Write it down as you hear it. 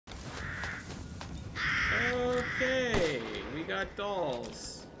We got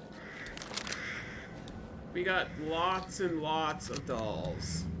dolls. We got lots and lots of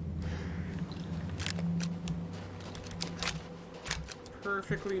dolls.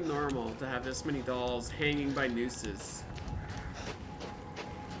 Perfectly normal to have this many dolls hanging by nooses.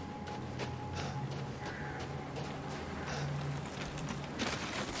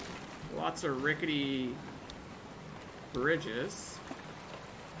 Lots of rickety bridges.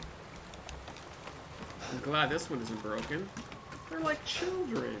 I'm glad this one isn't broken. They're like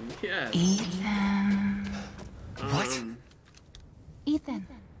children, yes. Ethan. What? Ethan,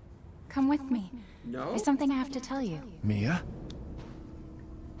 come with me. No? There's something I have to tell you. Mia?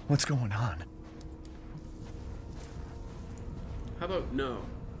 What's going on? How about no?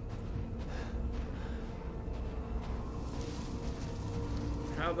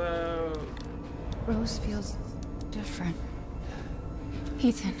 How about... Rose feels different.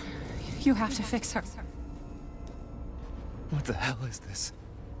 Ethan, you have to fix her. What the hell is this?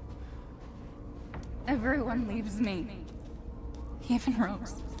 Everyone leaves me. Even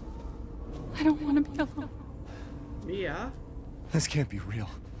Rose. I don't want to be alone. Mia? This can't be real.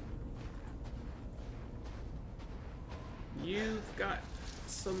 You've got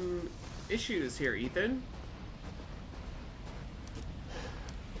some issues here, Ethan.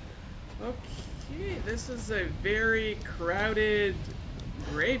 Okay, this is a very crowded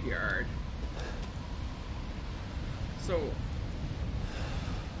graveyard. So,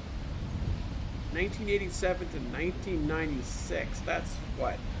 1987 to 1996, that's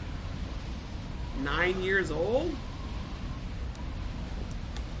what? 9 years old?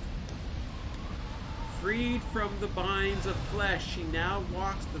 Freed from the binds of flesh, she now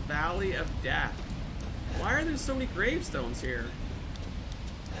walks the valley of death. Why are there so many gravestones here?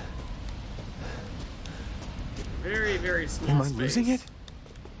 Very, very small Am I space. losing it?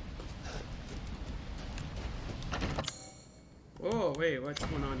 Whoa, wait, what's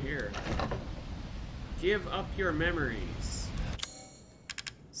going on here? Give up your memories.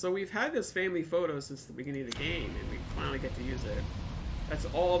 So we've had this family photo since the beginning of the game, and we finally get to use it. That's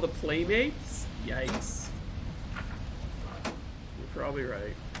all the playmates? Yikes. You're probably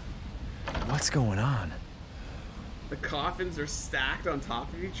right. What's going on? The coffins are stacked on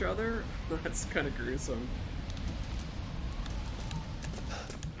top of each other? That's kind of gruesome.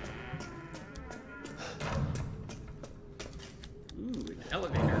 Ooh, an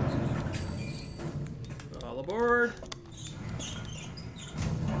elevator. All aboard.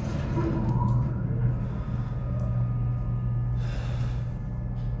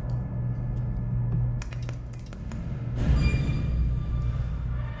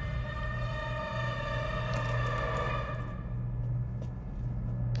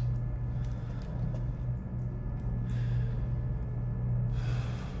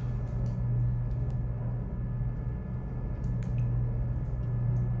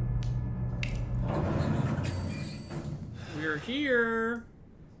 We're here.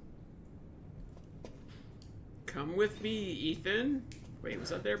 Come with me, Ethan. Wait, was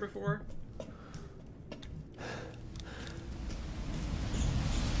that there before?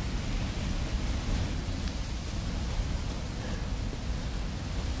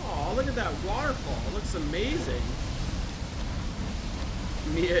 Oh, look at that waterfall. It looks amazing.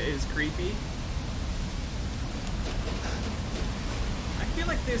 Mia is creepy. I feel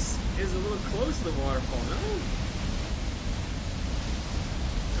like this is a little close to the waterfall, no?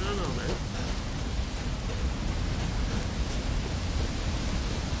 I don't know, man.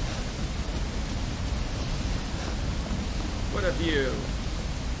 What a view.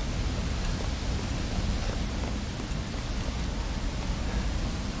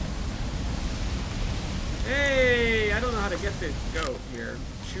 Hey, I don't know how to get this goat here.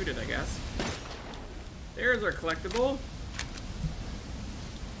 Shoot it, I guess. There's our collectible.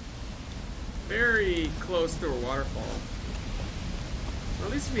 Very close to a waterfall. Well,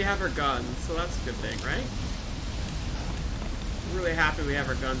 at least we have our guns, so that's a good thing, right? I'm really happy we have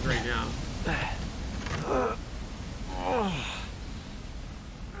our guns right now.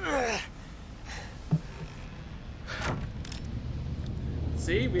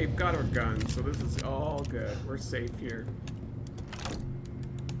 See, we've got our guns, so this is all good. We're safe here.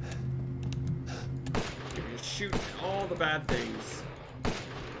 We can shoot all the bad things.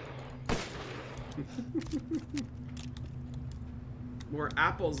 More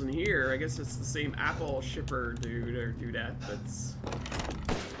apples in here. I guess it's the same apple shipper dude or dudette that's...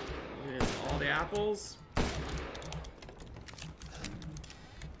 And all the apples.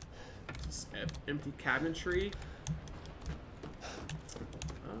 Just empty cabinetry.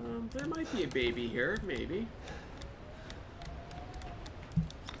 There might be a baby here, maybe.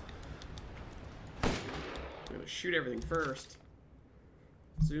 Gotta shoot everything first.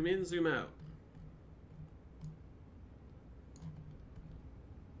 Zoom in, zoom out.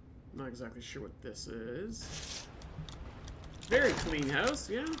 Not exactly sure what this is. Very clean house,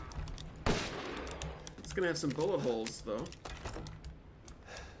 yeah. It's gonna have some bullet holes, though.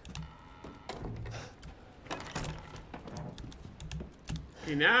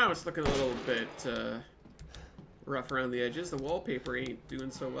 Okay, now it's looking a little bit rough around the edges. The wallpaper ain't doing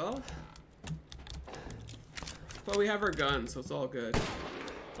so well. But we have our gun, so it's all good.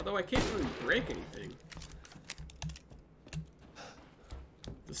 Although I can't really break anything.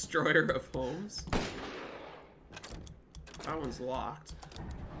 Destroyer of homes. That one's locked.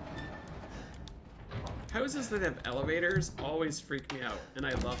 Houses that have elevators always freak me out, and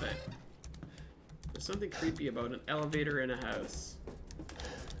I love it. There's something creepy about an elevator in a house.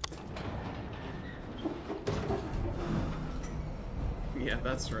 Yeah,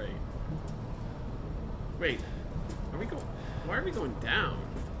 that's right. Wait, are we going? Why are we going down?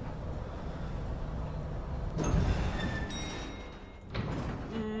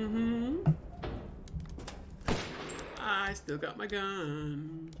 I still got my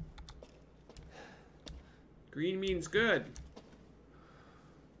gun. Green means good.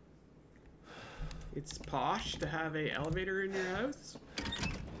 It's posh to have a elevator in your house.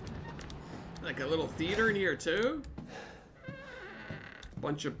 Like a little theater in here too.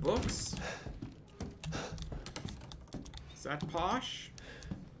 Bunch of books. Is that posh?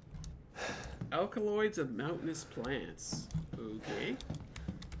 Alkaloids of mountainous plants. Okay.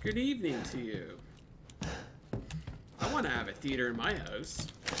 Good evening to you. I want to have a theater in my house.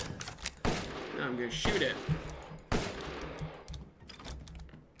 Now I'm gonna shoot it.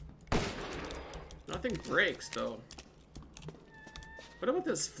 Nothing breaks though. What about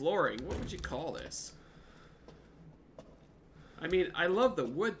this flooring? What would you call this? I mean, I love the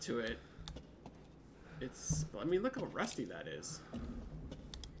wood to it. It's, I mean, look how rusty that is.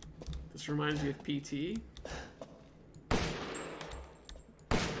 This reminds me of PT.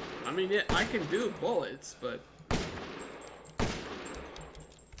 I mean, I can do bullets, but...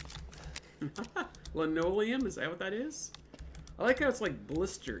 Linoleum, is that what that is? I like how it's like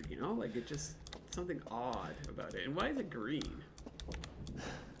blistered, you know? Like it just, something odd about it. And why is it green?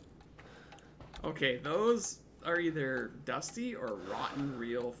 Okay, those are either dusty or rotten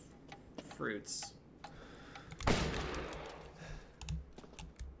real fruits.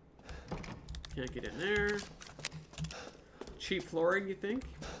 Can't get in there. Cheap flooring, you think?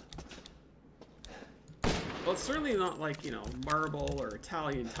 Well, it's certainly not like, you know, marble or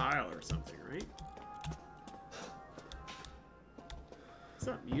Italian tile or something, right? Is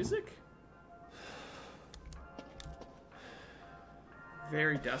that music?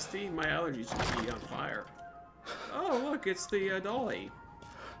 Very dusty. My allergies should be on fire. Oh, look, it's the dolly.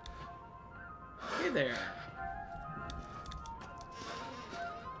 Hey there.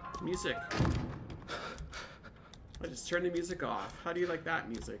 Music. I just turned the music off. How do you like that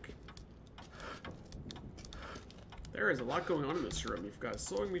music? There is a lot going on in this room. You've got a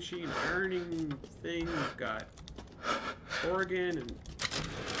sewing machine, ironing thing, you've got organ, and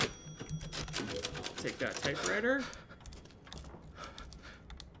take that typewriter.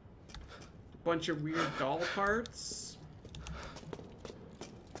 Bunch of weird doll parts.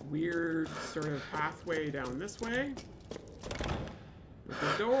 Weird sort of pathway down this way. With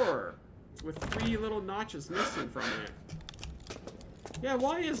a door with 3 little notches missing from it. Yeah,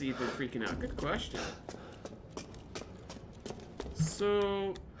 why is Ethan freaking out? Good question.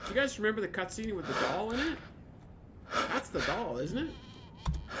 So, you guys remember the cutscene with the doll in it? That's the doll, isn't it?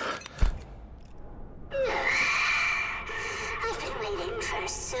 I've been waiting for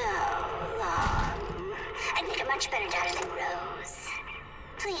so long. I'd make a much better daughter than Rose.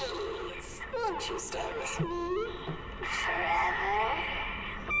 Please, won't you stay with me forever?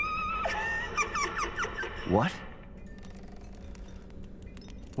 What?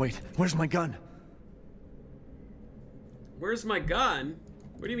 Wait, where's my gun? Where's my gun?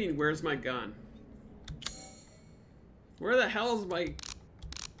 What do you mean, where's my gun? Where the hell's my...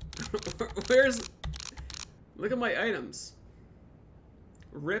 Where's... Look at my items.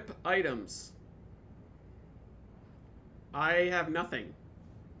 Rip items. I have nothing.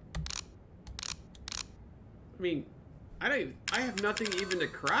 I mean, I have nothing even to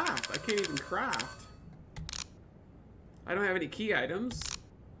craft. I can't even craft. I don't have any key items.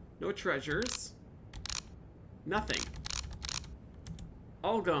 No treasures. Nothing.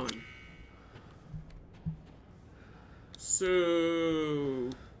 All gone.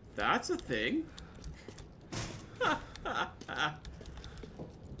 So... That's a thing.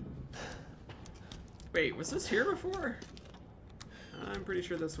 Wait, was this here before? I'm pretty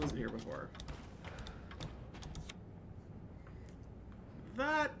sure this wasn't here before.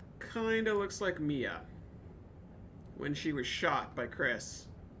 that kind of looks like Mia when she was shot by Chris.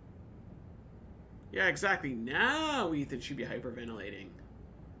 Yeah, exactly. Now Ethan should be hyperventilating.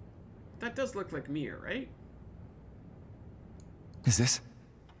 That does look like Mia, right? Is this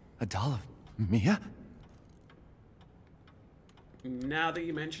a doll of Mia? Now that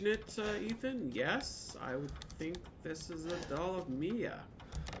you mention it, Ethan, yes, I would think this is a doll of Mia.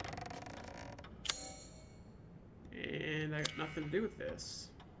 And I got nothing to do with this.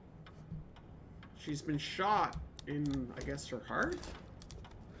 She's been shot in, I guess, her heart?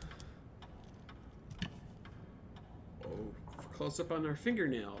 Oh, close up on her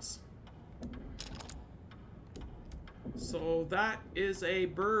fingernails. So that is a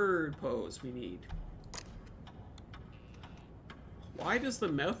bird pose we need. Why does the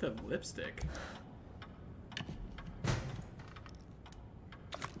mouth have lipstick?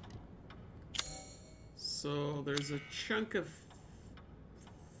 So there's a chunk of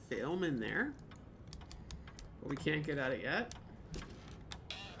film in there, but we can't get at it yet.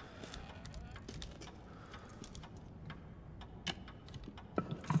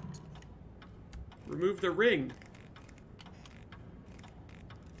 Remove the ring.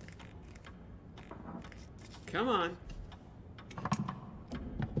 Come on.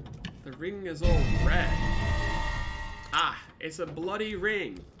 The ring is all red. Ah, it's a bloody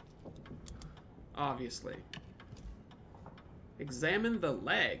ring. Obviously. Examine the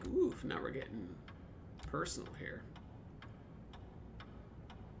leg. Oof, now we're getting personal here.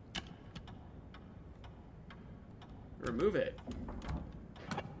 Remove it.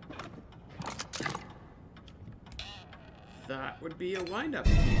 That would be a wind-up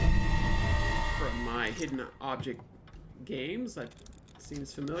key from my hidden object games. That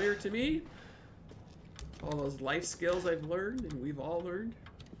seems familiar to me. All those life skills I've learned and we've all learned.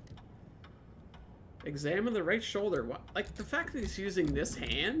 Examine the right shoulder. What? Like the fact that he's using this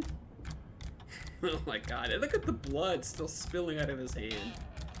hand? Oh my god. And look at the blood still spilling out of his hand.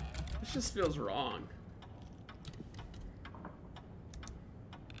 This just feels wrong.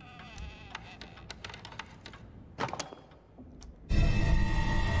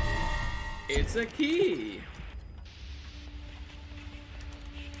 It's a key.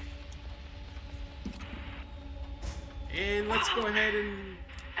 And let's go ahead and...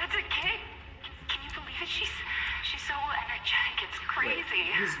 That's a kid. Can you believe it? She's so energetic. It's crazy. Wait,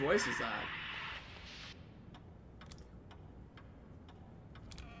 whose voice is that?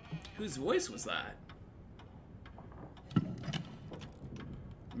 Whose voice was that?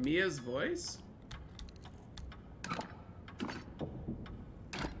 Mia's voice?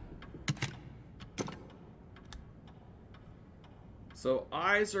 So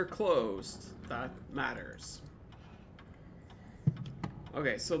eyes are closed. That matters.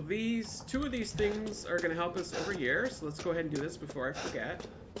 Okay, so two of these things are gonna help us over here. So let's go ahead and do this before I forget.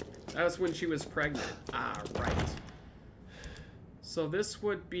 That was when she was pregnant. Ah, right. So this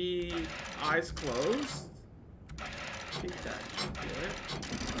would be eyes closed. I think that should do it.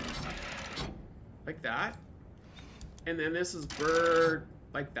 Like that. And then this is bird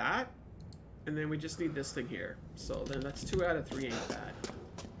like that. And then we just need this thing here. So then that's 2 out of 3 ain't bad.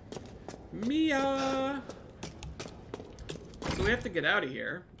 Mia! So we have to get out of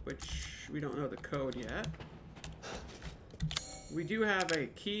here, which we don't know the code yet. We do have a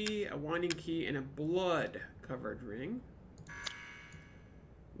key, a winding key, and a blood-covered ring.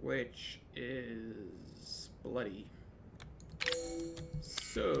 Which is bloody.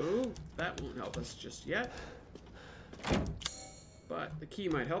 So that won't help us just yet. But the key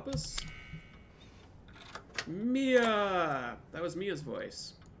might help us. Mia! That was Mia's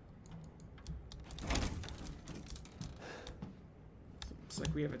voice. Looks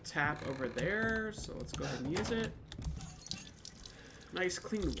like we have a tap over there, so let's go ahead and use it. Nice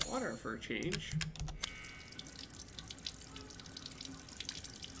clean water for a change.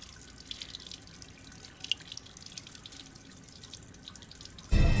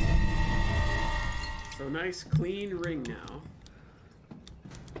 So nice clean ring now.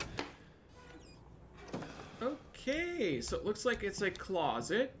 Okay, so it looks like it's a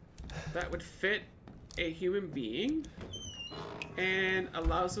closet that would fit a human being and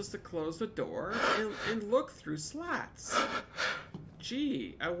allows us to close the door and look through slats.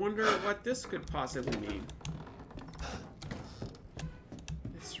 Gee, I wonder what this could possibly mean.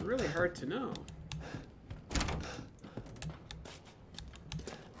 It's really hard to know.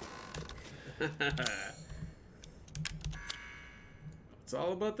 It's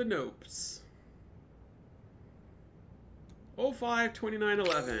all about the nopes.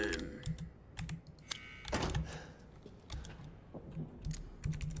 05-29-11.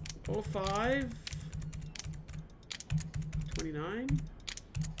 05-29.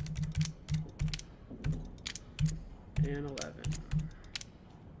 and 11.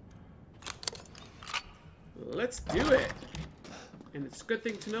 Let's do it! And it's a good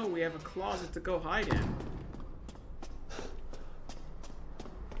thing to know we have a closet to go hide in.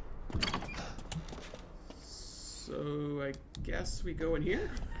 So I guess we go in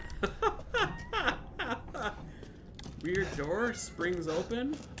here? Weird door springs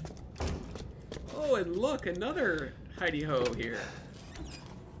open. Oh, and look, another hidey-ho here.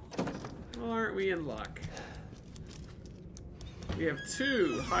 Well, aren't we in luck? We have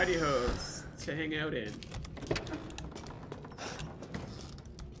 2 hidey-hos to hang out in.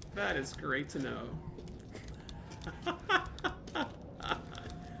 That is great to know.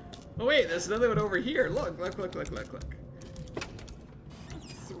 Oh wait, there's another one over here. Look, look, look, look, look, look.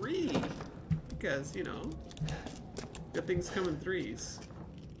 3. Because, you know, good things come in 3s.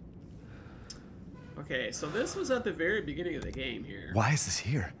 Okay, so this was at the very beginning of the game here. Why is this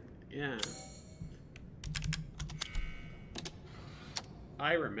here? Yeah.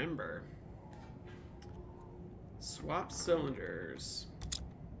 I remember. Swap cylinders.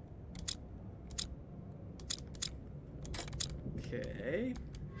 Okay.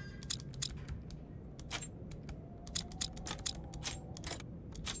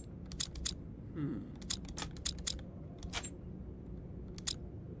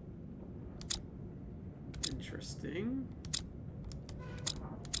 Interesting.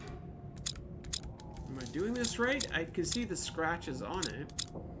 Am I doing this right? I can see the scratches on it.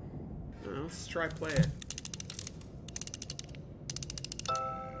 Well, let's try play it.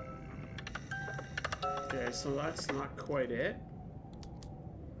 Okay, so that's not quite it.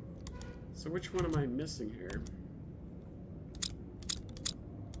 So which one am I missing here?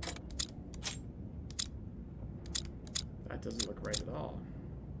 That doesn't look right at all.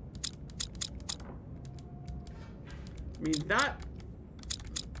 I mean, that...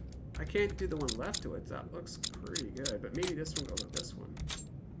 I can't do the one left to it. That looks pretty good, but maybe this one goes with this one.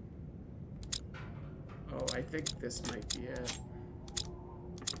 Oh, I think this might be it.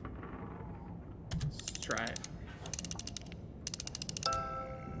 Let's try it.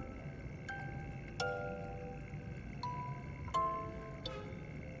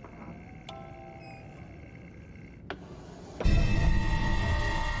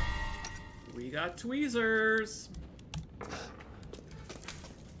 We got tweezers.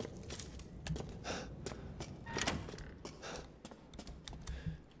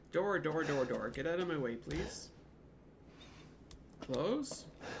 Door, door, door, door. Get out of my way, please. Close.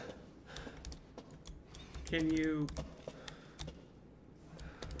 Can you...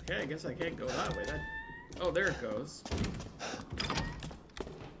 Okay, I guess I can't go that way. Oh, there it goes.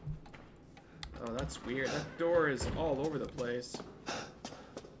 Oh, that's weird. That door is all over the place.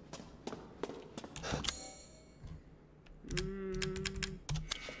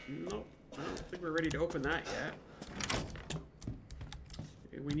 Nope. I don't think we're ready to open that yet.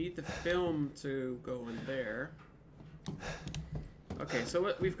 We need the film to go in there. Okay,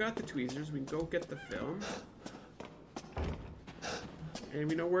 so we've got the tweezers. We can go get the film. And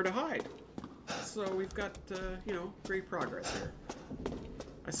we know where to hide. So we've got, you know, great progress here.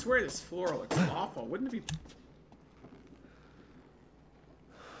 I swear this floor looks awful. Wouldn't it be...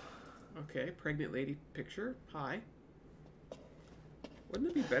 Okay, pregnant lady picture. Hi. Wouldn't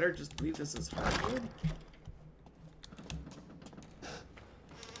it be better just to leave this as hardwood?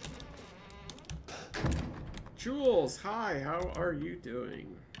 Jules, hi, how are you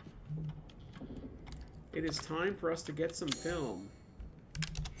doing? It is time for us to get some film.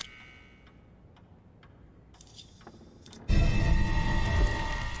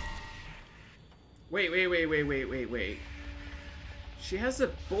 Wait. She has a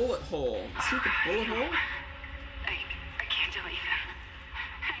bullet hole. See the bullet hole?